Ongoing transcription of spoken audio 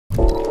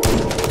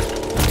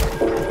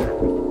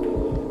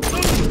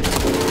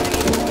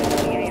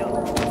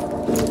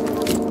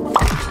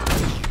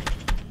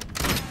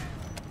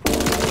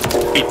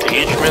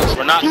pretty dangerous.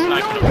 We're not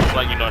sniping them, just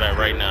let you know that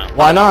right now.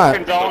 Why not?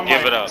 So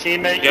give it up.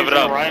 Give it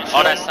up.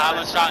 All that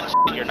silent shot and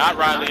shit. You're not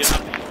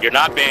rileyizm. You're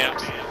not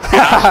BAMs.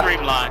 You're not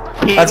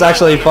streamlined. That's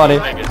actually funny.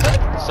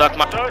 Suck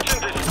my...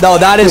 No,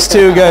 that is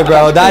too good,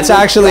 bro. That's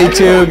actually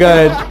too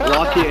good.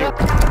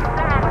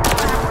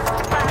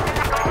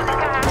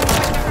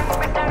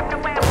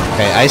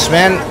 Okay,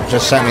 Iceman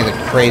just sent me the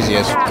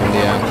craziest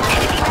DM.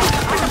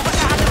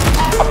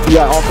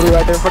 Yeah, all three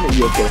right there in front of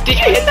you. Okay. Did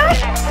you hit that?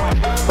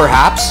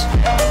 Perhaps.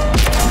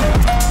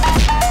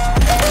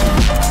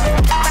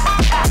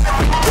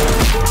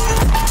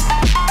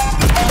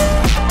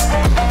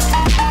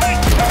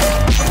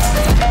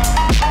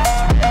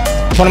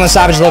 One of the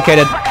Savage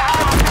located.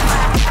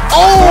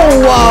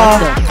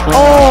 Oh!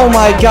 Oh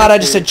my god, I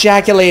just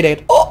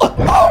ejaculated. Oh.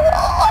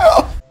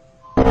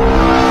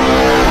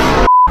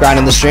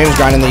 Grinding the streams,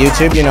 grinding the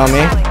YouTube, you know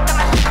me.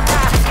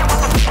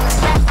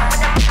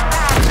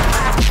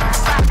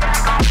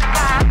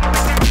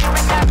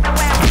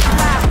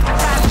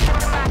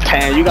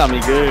 Man, you got me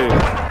good.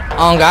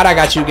 Oh god, I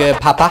got you good,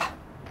 papa.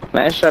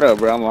 Man, shut up,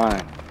 bro. I'm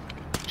lying.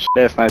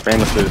 That's nice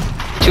famouses.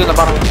 Two in the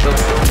bottom.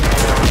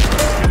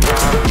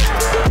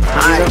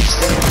 Nice.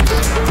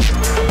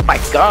 Oh my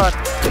god.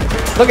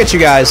 Look at you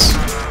guys.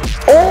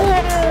 Oh!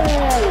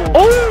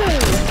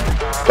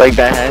 Like,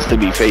 that has to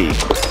be fake.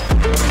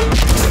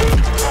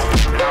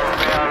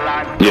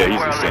 Yeah,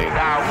 he's insane.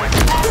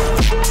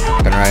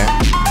 Fucking right.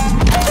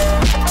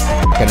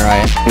 Fucking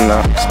right.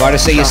 No.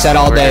 Smartest thing you said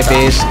all day,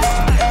 beast.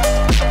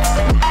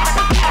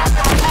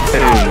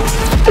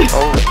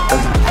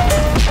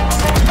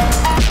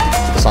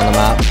 It's on the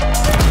map.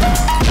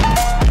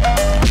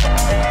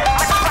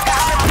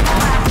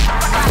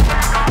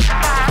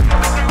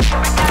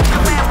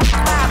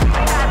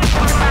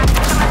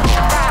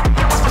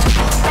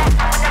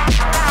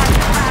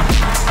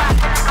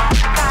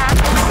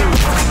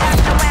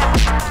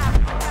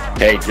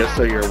 Hey, just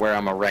so you're aware,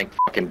 I'm a rank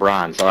fucking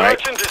bronze, alright?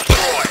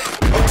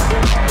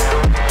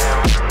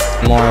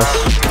 Morris.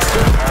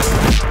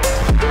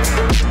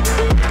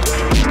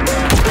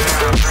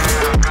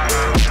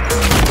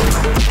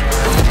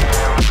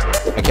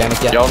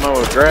 Mechanic, yeah. Y'all know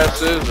what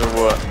grass is or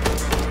what?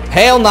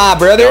 Hell nah,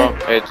 brother. No,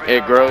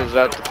 it grows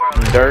out the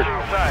dirt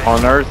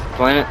on Earth,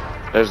 planet.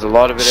 There's a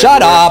lot of it.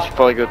 Shut everywhere. up. You should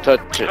probably go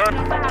touch it.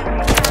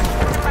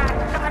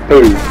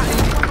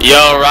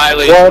 Yo,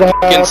 Riley,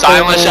 fucking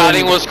silent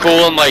shotting was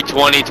cool in like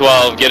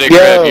 2012. Get a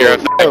grip, you're a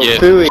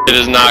faggot. It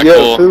is not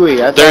cool.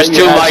 There's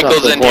two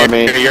Michaels in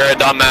here. You're a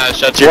dumbass.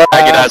 Shut your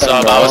faggot ass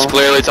up. I was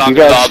clearly talking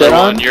to the other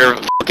one. You're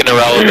fucking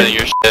irrelevant.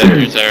 You're shit.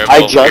 You're terrible.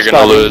 I just You're gonna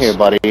got in lose. here,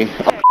 buddy.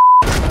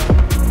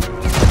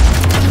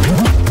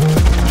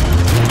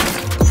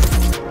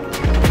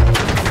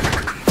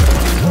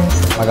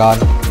 Oh my god.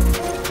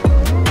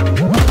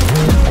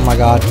 Oh my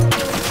god.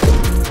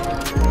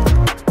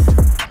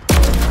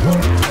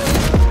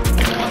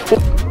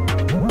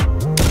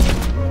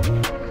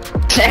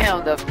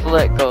 Damn, the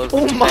flick goes.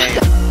 Oh my.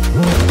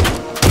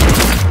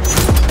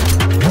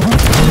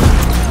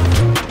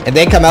 And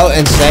they come out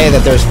and say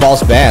that there's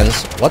false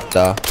bans. What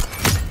the?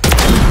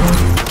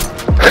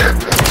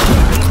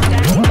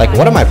 Like,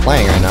 what am I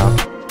playing right now?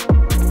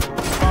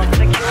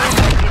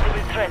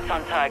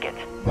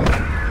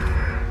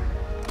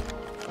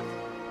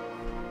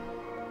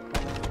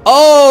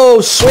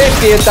 Oh,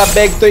 Swifty with that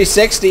big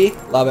 360.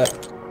 Love it.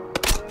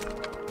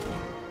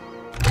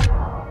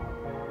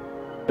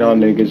 Y'all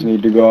niggas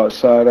need to go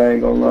outside, I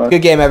ain't gonna lie.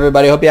 Good game,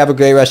 everybody. Hope you have a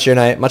great rest of your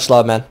night. Much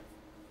love, man.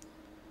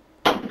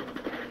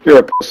 You're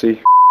a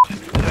pussy.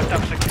 You've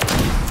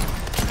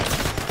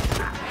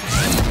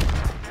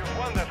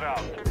won this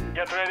round.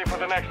 Get ready for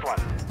the next one.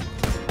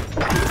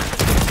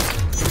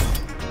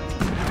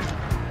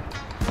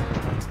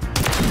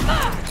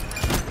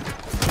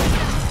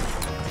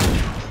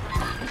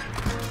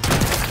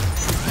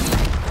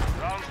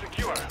 Round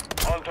secure.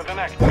 On to the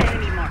next.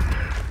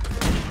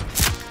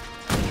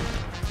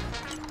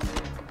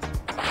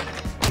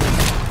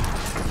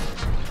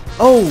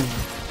 Oh.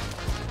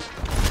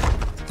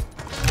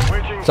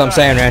 That's what I'm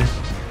saying, man.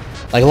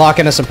 Like, lock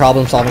into some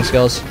problem-solving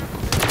skills.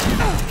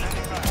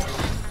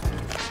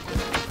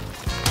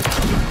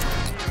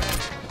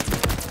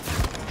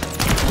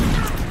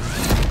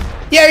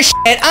 You're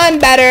shit, I'm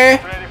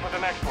better.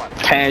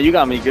 Man, you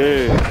got me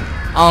good.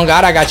 Oh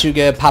god, I got you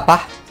good,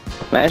 papa.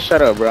 Man,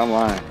 shut up, bro. I'm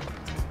lying.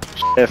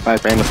 That's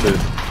nice famouses.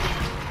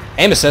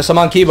 Aim assist, I'm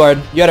on keyboard.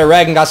 You had a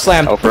reg and got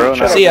slammed. Oh, for real?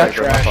 No, See ya. my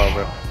fault,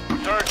 bro.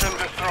 Search and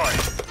destroy.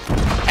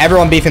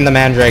 Everyone beefing the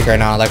Mandrake right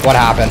now. Like, what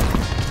happened?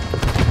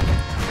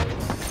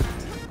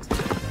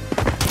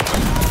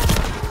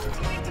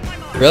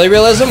 Really,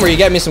 realism? Were you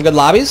getting me some good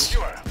lobbies?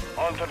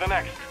 On to the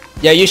next.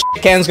 Yeah, you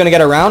can's gonna get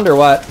a round or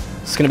what?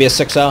 It's gonna be a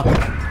 6-0.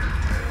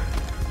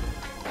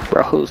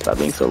 Bro, stop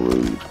being so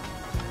rude.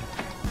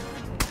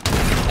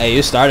 Hey,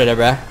 you started it,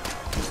 bro.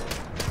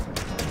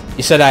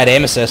 You said I had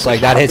aim assist.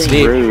 Like, that hits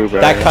deep. Rude,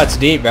 That cuts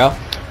deep, bro.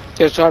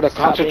 Just try to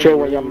concentrate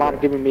when your mom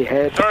giving me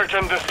head. Search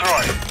and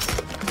destroy.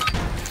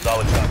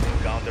 Solid shot.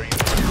 Counter you.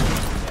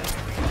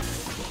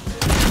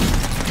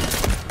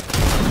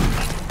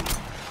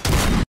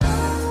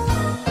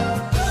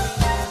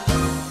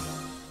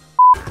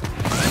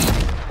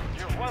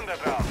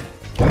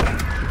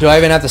 Do I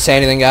even have to say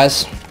anything,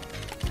 guys?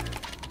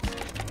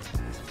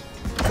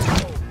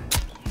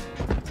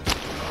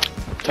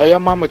 Tell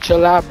your mama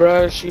chill out,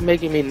 bro. She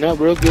making me nut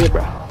real good,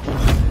 bro.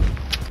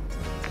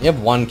 You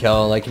have 1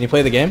 kill. Like, can you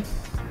play the game?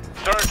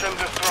 Search and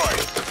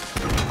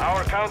destroy.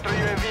 Our counter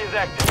UAV is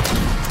active.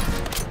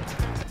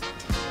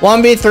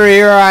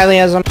 1v3 or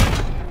rileyizm.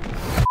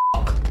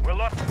 We're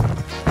lost.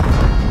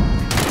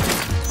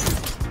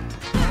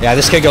 Yeah,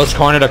 this kid goes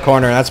corner to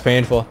corner. That's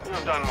painful.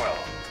 You've done well.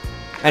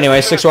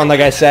 Anyway, 6-1 like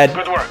I said.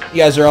 Good work. You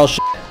guys are all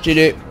shit.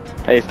 GG.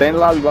 Hey, stay in the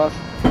lobby, boss.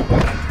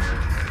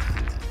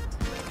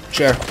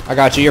 Sure, I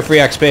got you. You're free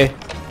XP.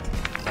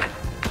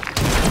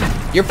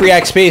 You're free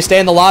XP. Stay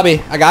in the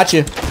lobby. I got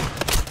you.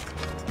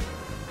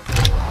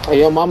 Hey,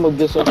 your mama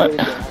gets up there.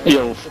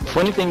 Yo,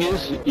 funny thing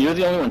is, you're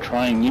the only one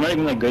trying. You're not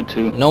even that good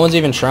too. No one's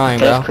even trying,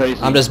 bro. That's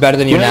crazy. I'm just better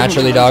than you You're not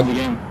naturally, even dog. the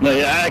game. No,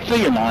 yeah,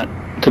 actually you're not.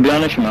 To be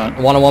honest, you're not.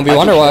 Want a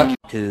 1v1 or what?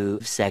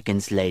 2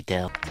 seconds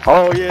later.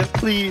 Oh, yes,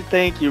 please.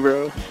 Thank you,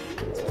 bro.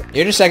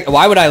 You're just like,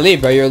 why would I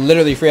leave, bro? You're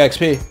literally free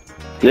XP.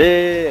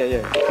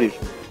 Yeah. Please.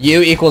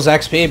 U equals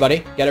XP,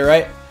 buddy. Get it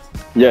right?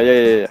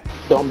 Yeah.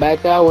 Don't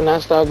back out when I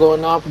start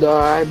going off, though.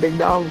 Alright, big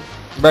dog.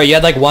 Bro, you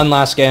had like 1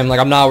 last game. Like,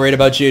 I'm not worried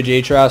about you,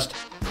 G. Trust.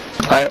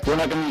 Alright, we're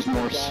not gonna use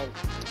Morse.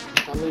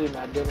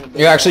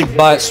 You're actually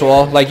butt,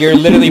 Swole. Like, you're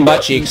literally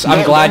butt cheeks.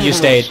 I'm glad you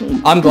stayed.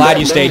 I'm glad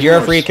you stayed. You're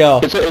a free kill.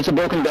 It's a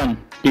broken gun.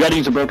 You gotta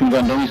use a broken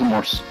gun. Don't use a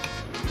Morse.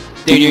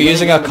 Dude, you're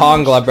using a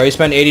Kong glove, bro. You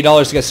spent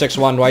 $80 to get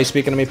 6-1. Why are you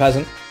speaking to me,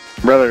 peasant?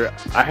 Brother,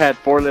 I had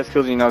 4 less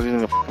kills and I was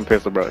using a fucking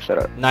pistol, bro. Shut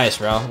up. Nice,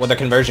 bro. With a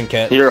conversion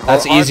kit. You're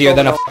That's easier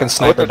than a fucking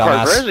sniper, with the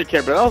dumbass. conversion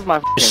kit, bro. That was my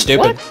fucking... You're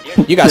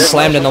stupid. You got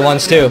slammed in the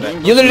ones, too.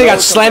 You literally got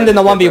slammed in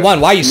the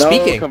 1v1. Why are you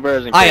speaking?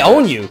 I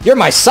own you. You're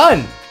my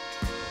son.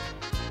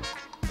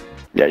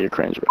 Yeah, you're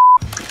cringe, bro.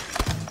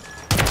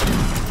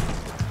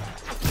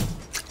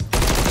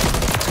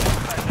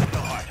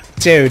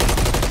 Dude.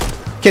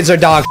 Kids are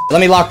dogs. Let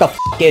me lock the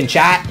fuck in,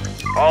 chat.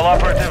 All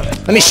operatives.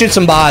 Let me shoot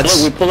some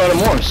bods. Look, we pulled out a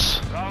Morse.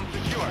 Ground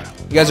secure.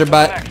 You guys are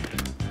butt.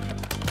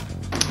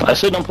 I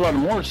said don't pull out a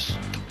Morse.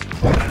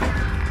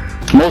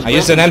 I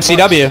used an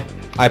MCW.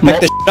 I picked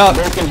this shit up.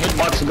 Broken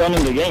hitbox gun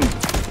in the game.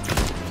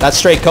 That's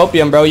straight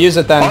copium, bro. Use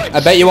it then. I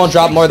bet you won't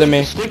drop more than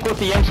me. Stick with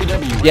the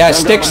MCW. Yeah,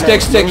 stick.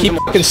 Keep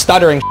fucking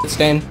stuttering,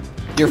 Stain.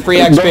 You're free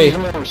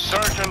XP.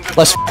 Search and destroy.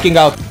 Let's fucking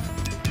go.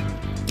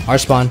 Our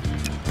spawn.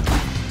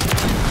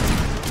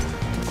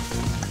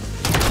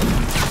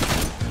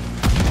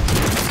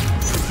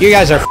 You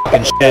guys are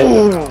fucking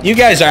shit. You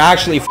guys are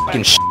actually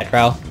fucking shit,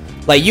 bro.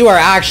 Like, you are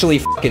actually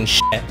fucking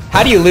shit.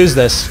 How do you lose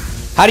this?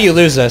 How do you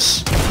lose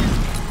this?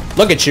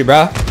 Look at you,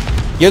 bro.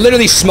 You're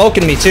literally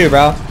smoking me too,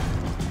 bro.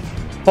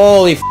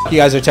 Holy fuck, you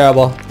guys are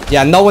terrible.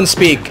 Yeah, no one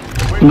speak.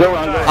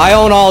 I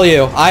own all of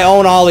you. I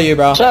own all of you,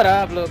 bro. Shut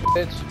up, little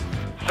bitch.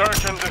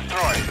 Search and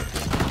destroy.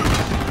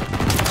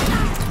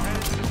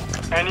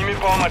 Enemy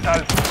bomb at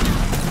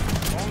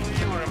Alpha. Only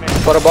you remain.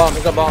 Put a bomb.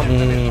 It's a bomb.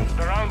 The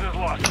round is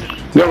lost.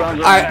 Go around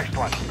the Alright. Next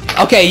one.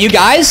 Okay, you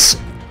guys,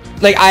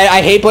 like,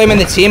 I hate blaming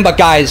the team, but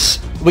guys,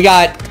 we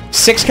got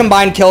 6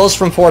 combined kills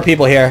from 4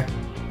 people here.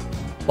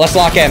 Let's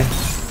lock in.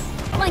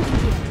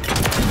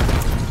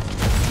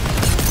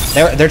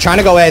 They're trying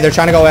to go away. They're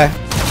trying to go away.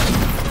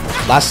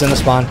 Last is in the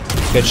spawn.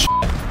 Good shit.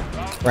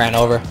 Ran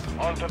over.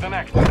 On to the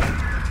next.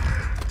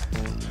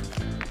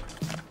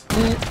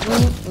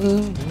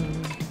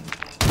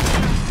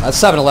 That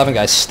 7-Eleven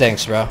guy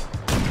stinks, bro.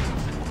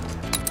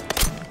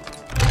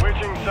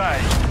 Switching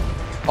sides.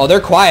 Oh,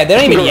 they're quiet. They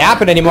don't even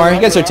yapping anymore.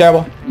 You guys are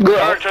terrible.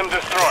 Search and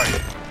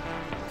destroy.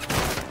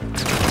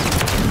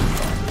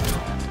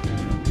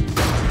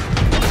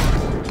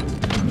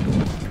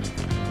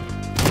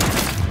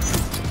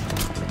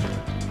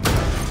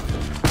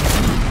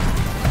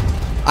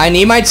 I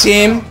need my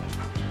team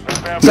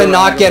to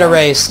not get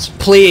erased.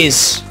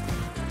 Please.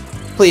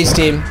 Please,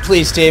 team.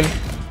 Please, team.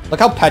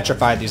 Look how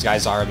petrified these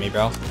guys are of me,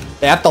 bro.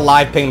 They have to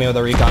live ping me with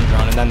a recon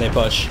drone and then they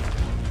push.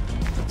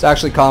 It's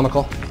actually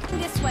comical.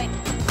 This way.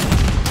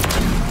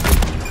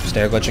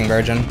 Stair glitching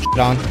virgin. Shit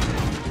on.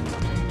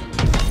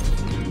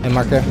 Hey,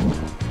 marker.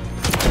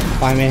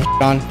 Find me.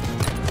 Shit on.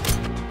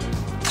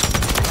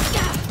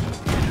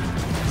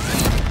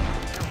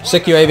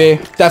 Sick UAV.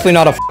 Definitely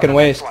not a fucking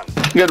waste.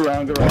 Good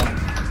round, good round.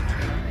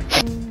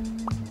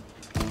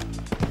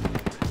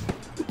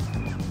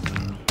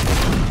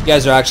 You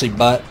guys are actually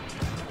butt.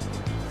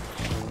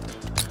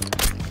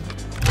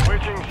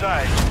 Switching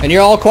sides. And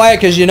you're all quiet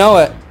because you know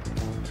it.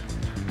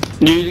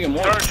 You're using a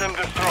Morse. Search and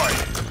destroy.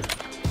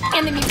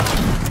 Enemy.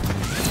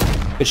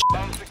 Good shit.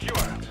 Ground secure.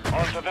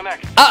 On to the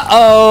next.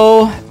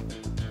 Uh-oh.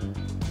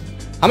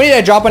 How many did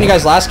I drop on you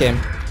guys last game?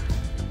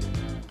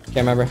 Can't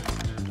remember.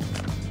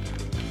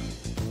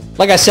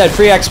 Like I said,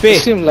 free You XP.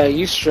 seem like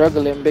you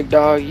struggling, big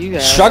dog. You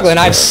have Struggling?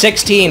 I have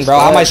 16, bro.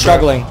 How am I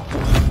struggling?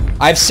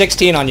 I have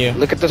 16 on you.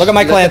 Look at the Look at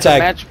my clan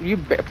tag. match. You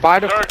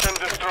fight Search and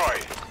destroy.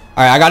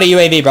 Alright, I got a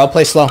UAV, bro.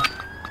 Play slow.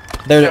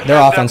 They're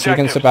offense, so we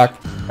can sit back.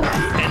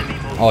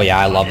 Oh yeah,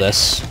 I love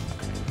this.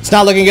 It's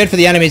not looking good for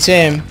the enemy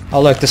team. Oh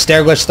look, the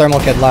stair glitch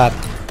thermal kit lap.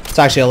 It's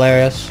actually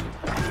hilarious.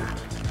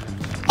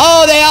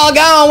 Oh, they all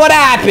gone. What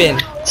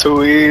happened?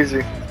 Too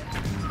easy.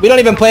 We don't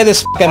even play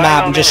this fucking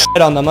map and just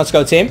shit on them. Let's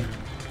go, team.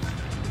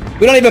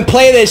 We don't even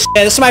play this shit.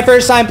 This is my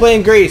first time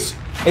playing Greece.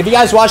 If you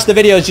guys watch the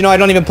videos, you know I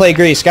don't even play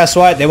Greece. Guess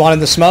what? They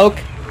wanted the smoke.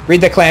 Read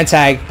the clan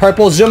tag.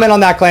 Purple, zoom in on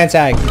that clan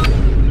tag.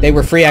 They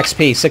were free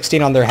XP.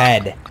 16 on their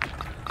head.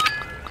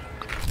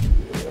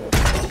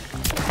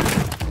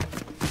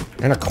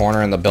 You're in a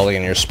corner in the building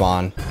in your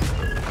spawn.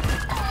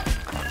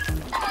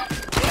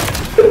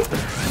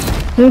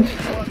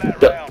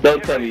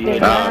 Don't tell me.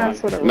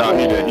 No,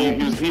 he did.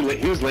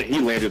 He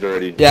landed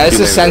already. Yeah, this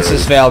is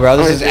census fail, bro.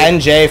 This is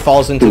NJ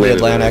falls into the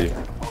Atlantic.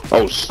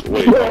 Oh,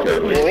 wait.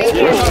 Okay.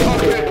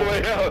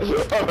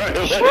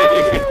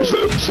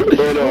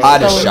 I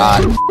just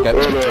shot.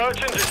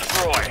 Search and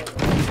destroy.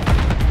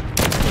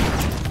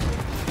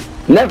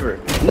 Never.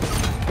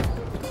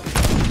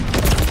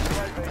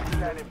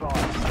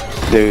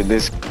 Dude,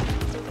 this.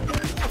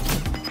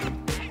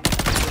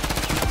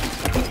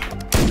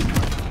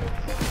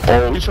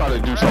 Oh, we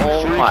trying to do something.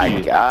 Oh my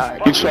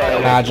god. We trying to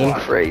Imagine.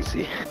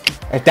 Crazy.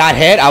 If that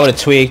hit, I would have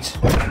tweaked.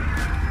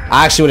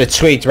 I actually would have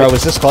tweaked, bro.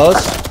 Was this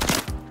close?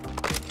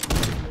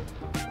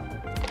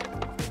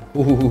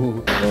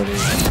 Ooh.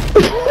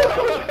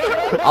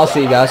 I'll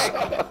see you guys.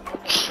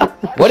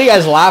 What are you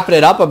guys laughing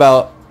it up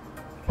about?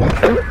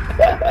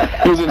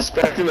 He was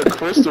inspecting a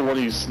crystal when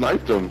you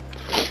sniped him.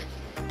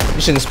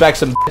 You should inspect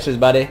some bitches,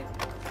 buddy.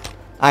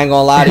 I ain't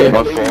gonna lie to you.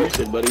 My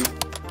fault, buddy.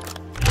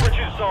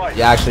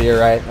 Yeah, actually, you're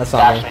right. That's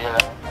not me.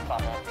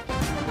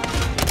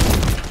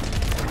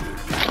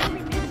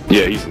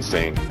 Yeah, he's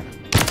insane.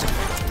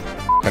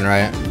 Fucking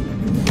right.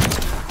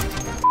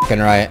 Fucking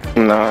right.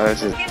 No, that's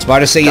just.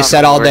 Smartest thing you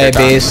said all day,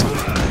 beast.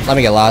 Let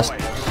me get lost.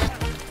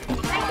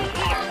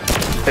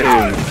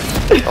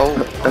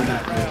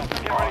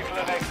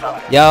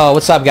 Yo,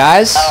 what's up,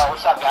 guys?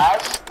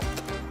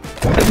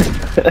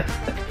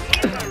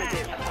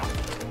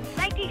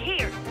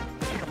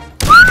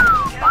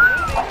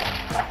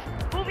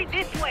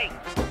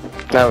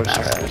 That was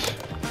trash.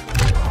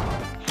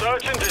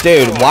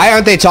 Dude, why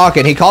aren't they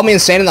talking? He called me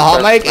insane in the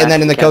hot mic, and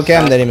then in the kill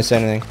cam, they didn't even say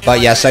anything. But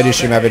yes, I do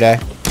stream every day.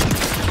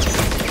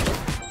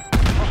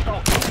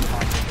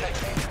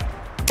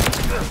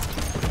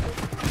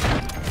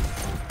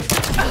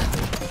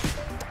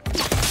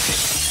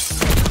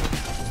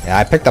 Yeah,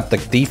 I picked up the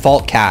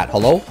default cat.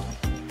 Hello?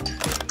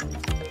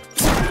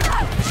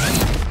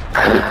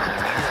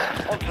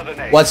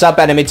 What's up,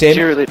 enemy team?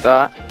 You really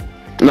thought?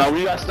 No,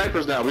 we got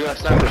snipers now. We got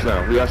snipers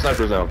now.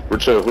 We're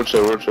chill.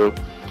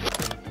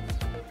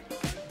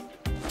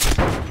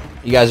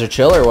 You guys are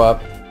chill or what?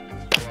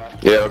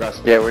 Yeah,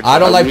 we're I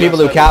don't like people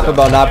who cap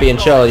about not being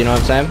chill, you know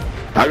what I'm saying?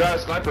 I got a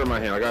sniper in my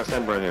hand.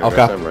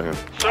 Okay.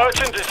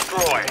 Search and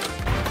destroy.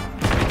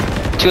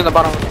 2 in the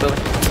bottom of the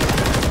building.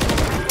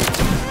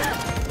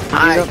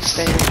 Nice.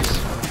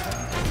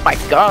 My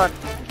god.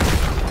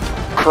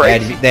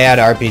 Crazy. They had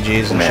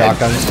RPGs and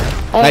shotguns.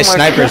 Oh nice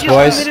snipers,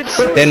 God. boys.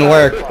 Didn't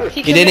work.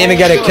 You didn't even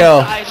get a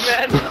kill.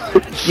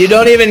 You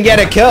don't even get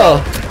a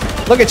kill.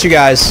 Look at you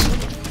guys.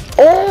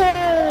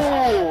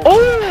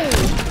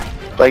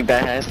 Like,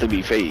 that has to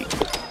be fake.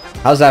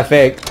 How's that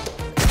fake?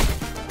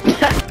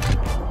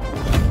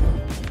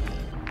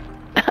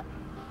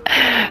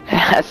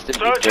 Has to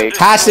be fake.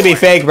 Has to be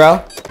fake,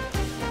 bro.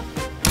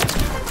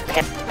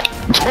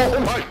 Oh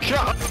my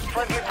god!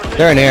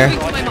 They're in here.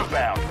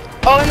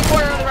 Oh, in the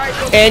corner on the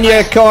right. In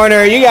your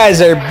corner. You guys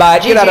are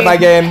bot. Get out of my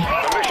game.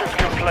 Mission's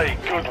complete.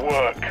 Good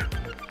work.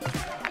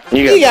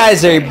 You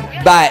guys are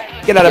bot.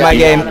 Get out of my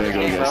game.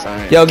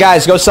 Yo,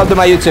 guys, go sub to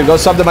my YouTube. Go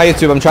sub to my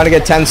YouTube. I'm trying to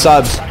get 10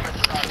 subs.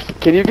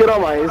 Can you get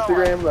on my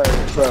Instagram, bro?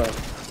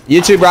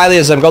 YouTube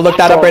rileyizm. Go look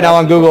that up right now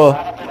on Google.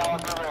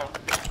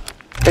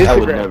 I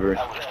would never.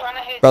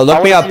 Bro,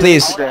 look me up,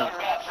 please.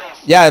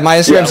 Yeah, my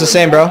Instagram's the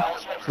same, bro.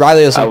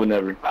 rileyizm. I would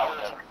never.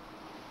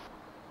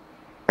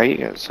 You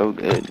got so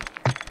good.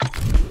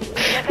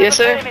 Yes,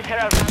 sir.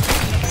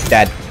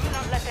 Dead.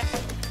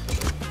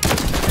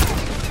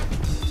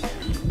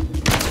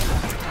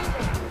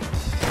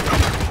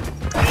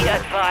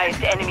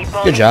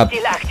 Good job.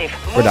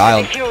 We're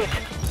dialed.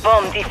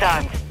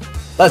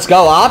 Let's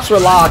go, ops. We're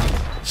locked.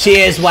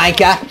 Cheers,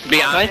 wanker.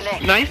 Be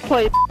honest. Nice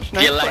play.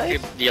 Do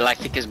you like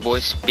his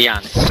boys? Be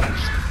honest.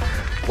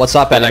 What's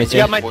up, enemy You team?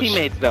 got my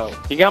teammates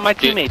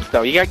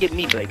though. You gotta get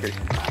me, Blakers.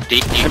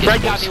 And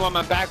Brett got me while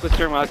my back was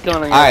turned while I was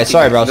killing. Alright,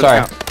 sorry, bro. Sorry.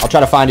 I'll try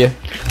to find you.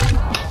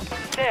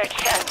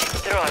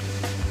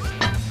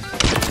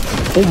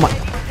 Oh my.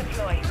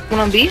 One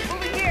on B?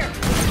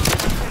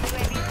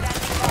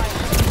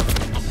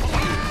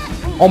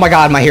 Oh my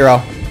god, my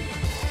hero.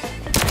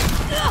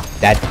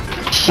 Dead.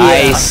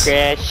 Nice.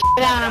 I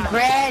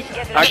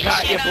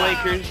got you,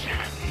 Blakers.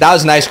 That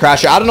was a nice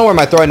crasher. I don't know where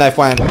my throwing knife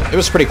went. It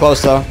was pretty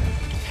close, though.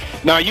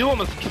 No, you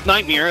almost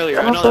sniped me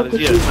earlier. I know that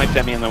was you. Sniped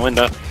at me in the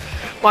window.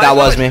 That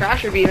was me.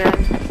 Crasher B, man.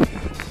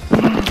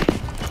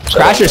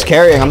 Crasher's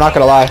carrying, I'm not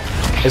gonna lie.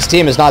 His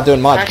team is not doing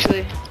much.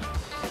 Actually.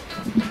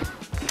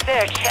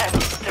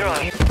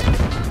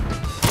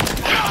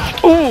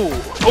 Ooh,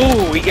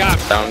 he got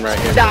me. Down right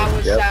here. That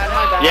was sad.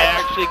 My bad. Yeah,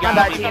 actually got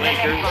me,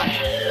 Blakers.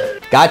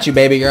 Got you,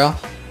 baby girl.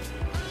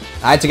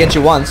 I had to get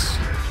you once.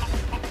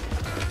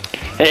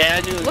 Yeah,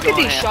 I knew. Look at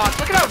these shots.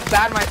 Look at how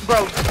bad my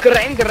bro.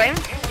 Graham.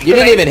 You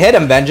didn't even hit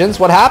him, Vengeance.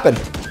 What happened?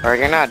 Or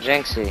you're not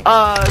Jinxie.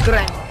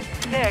 Graham.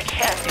 There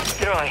can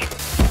destroy.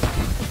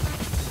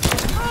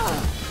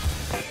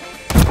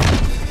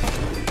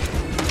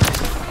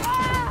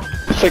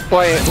 Sick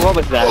boy, what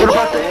was that? What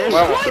about the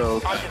headshot though?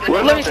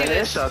 What Let me about see the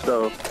this. headshot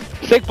though?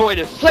 Sick boy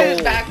just Play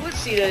this back. Let's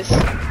see this.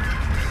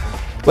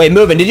 Wait,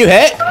 moving. Did you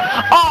hit?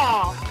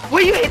 Oh,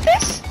 wait, you hit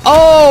this?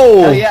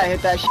 Oh! Oh yeah, I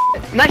hit that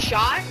shit. Nice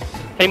shot.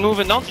 Hey,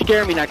 moving, don't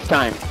scare me next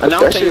time. That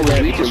Announce shit was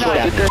it. weak as fuck.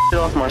 Get that shit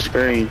off my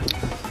screen.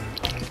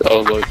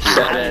 Oh, look.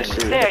 That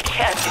shit. There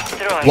can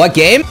destroy. What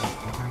game?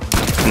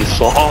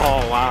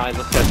 Oh, wow, I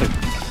looked at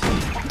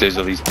the... There's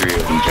at least 3 of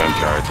them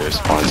junkyard. They're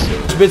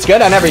sponsored. It's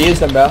good. I never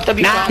used them, bro.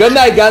 Nah. Good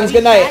night, guns.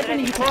 Good night.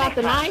 You pull out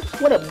the knife?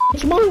 What a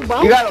bitch move,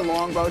 bro. You got a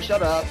longbow,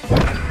 shut up.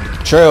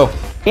 True.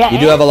 Yeah, You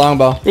do have a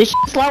longbow. This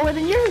shit's slower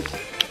than yours.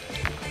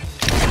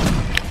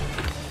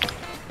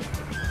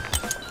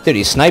 Dude,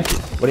 he sniped you.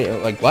 What are you,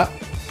 like, what?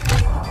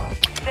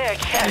 There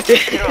can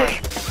destroy.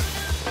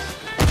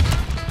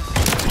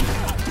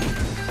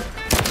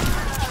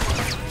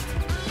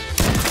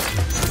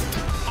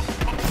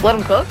 Let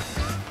him cook.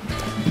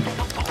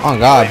 Oh,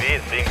 God. UAV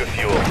is being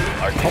refueled.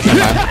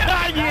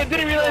 You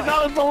didn't realize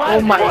that was the last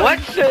Oh my, one.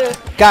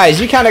 what? Guys,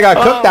 you kind of got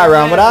cooked that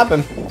round. What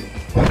happened?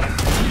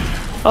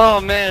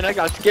 Oh, man, I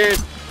got scared.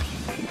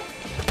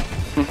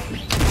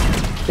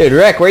 Dude,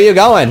 Rick, where you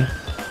going?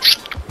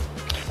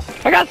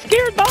 I got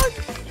scared, dog.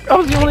 I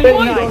was the only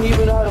one. Nigga don't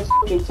even know how to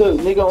fucking cook.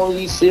 Nigga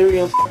only eat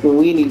cereal and fucking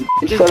weenie.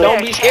 Just don't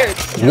be scared.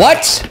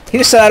 What? He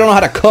just said I don't know how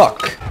to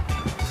cook.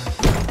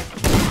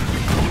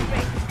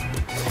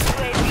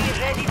 UAV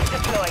ready to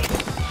deploy.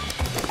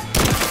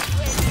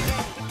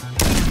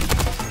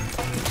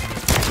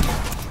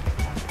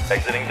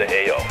 Exiting the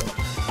AO.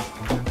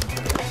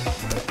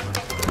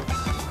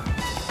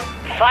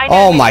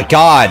 Oh my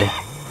God.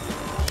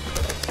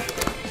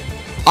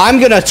 I'm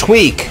gonna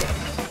tweak.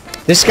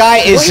 This guy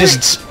is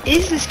just...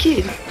 Is this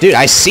kid? Dude,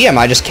 I see him.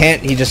 I just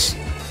can't... He just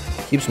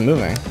keeps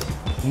moving.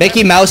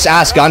 Mickey Mouse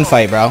ass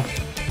gunfight, bro.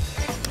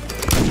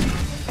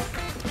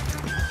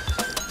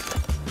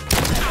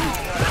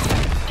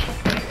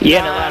 You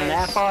had to run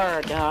that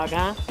far, dog,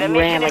 huh? You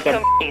ran like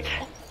a...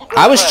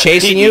 I was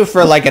chasing you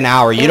for like an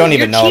hour. You don't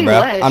even know, team bro.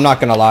 led. I'm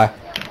not gonna lie.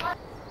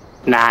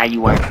 Nah,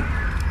 you weren't.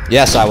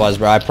 Yes, I was,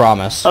 bro. I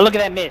promise. Oh, look at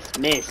that miss.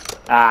 Miss.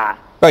 Ah.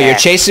 Bro, you're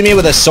chasing me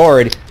with a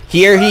sword.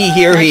 Here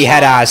he,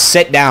 head ass.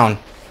 Sit down.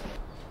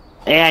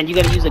 And you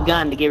gotta use a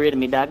gun to get rid of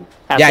me, dog.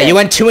 Yeah, you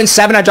went 2 and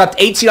 7. I dropped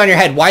 18 on your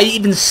head. Why are you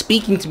even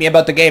speaking to me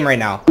about the game right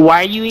now?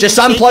 Why are you Just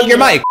even unplug your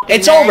mic.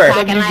 It's over.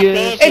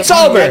 It's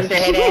over.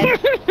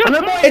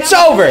 It's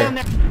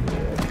over.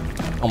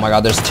 Oh my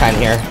God, there's 10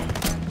 here.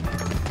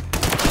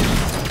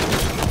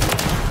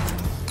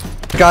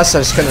 Gus, I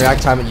just couldn't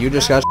react time, and you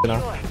just got shit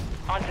on.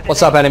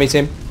 What's up, enemy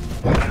team?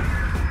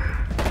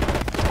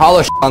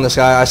 Hollow shit on this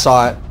guy. I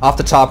saw it off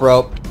the top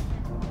rope.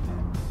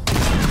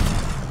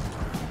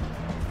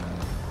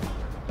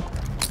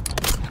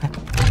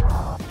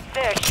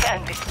 Search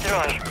and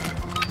destroy.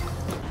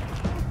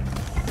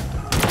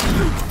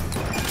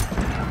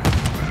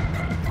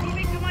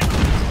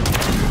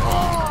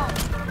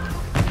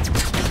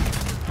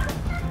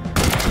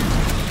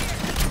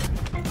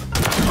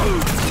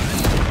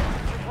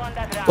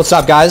 What's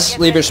up, guys?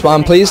 Leave your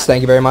spawn, please.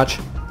 Thank you very much.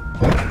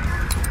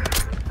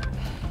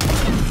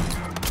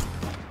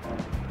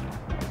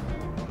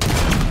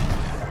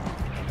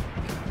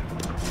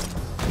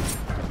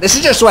 This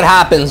is just what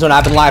happens when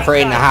I've been live for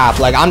 8.5.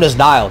 Like, I'm just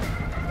dialed.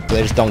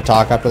 They just don't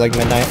talk after like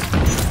midnight.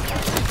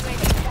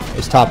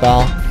 It's top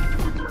L.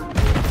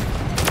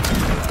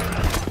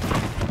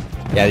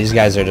 Yeah, these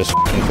guys are just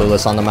f***ing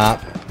clueless on the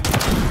map.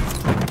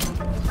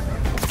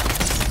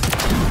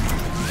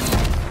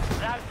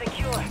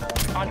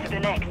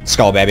 Let's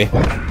go, baby.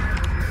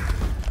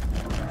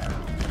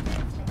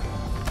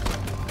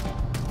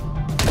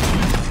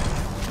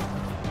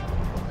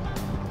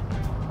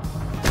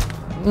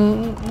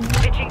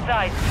 Switching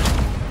sides.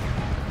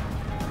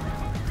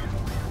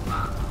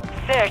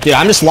 Dude,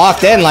 I'm just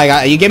locked in.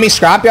 Like, you give me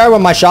scrapyard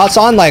when my shot's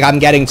on, like, I'm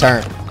getting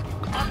turned.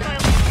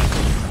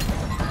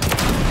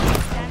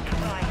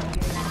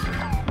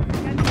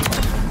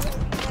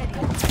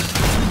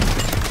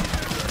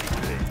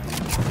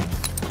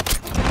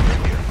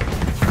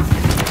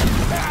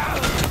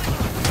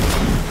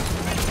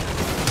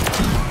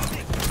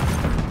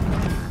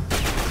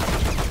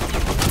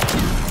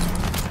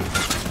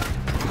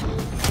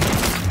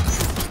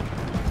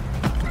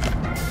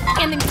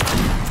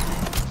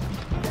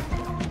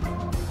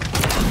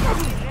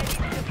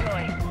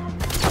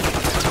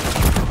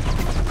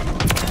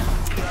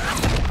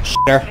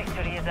 Sure.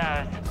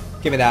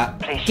 Give me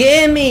that.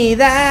 Give me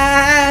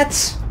that.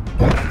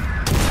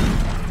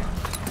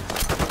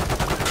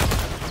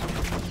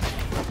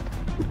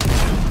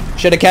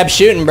 Should have kept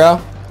shooting, bro.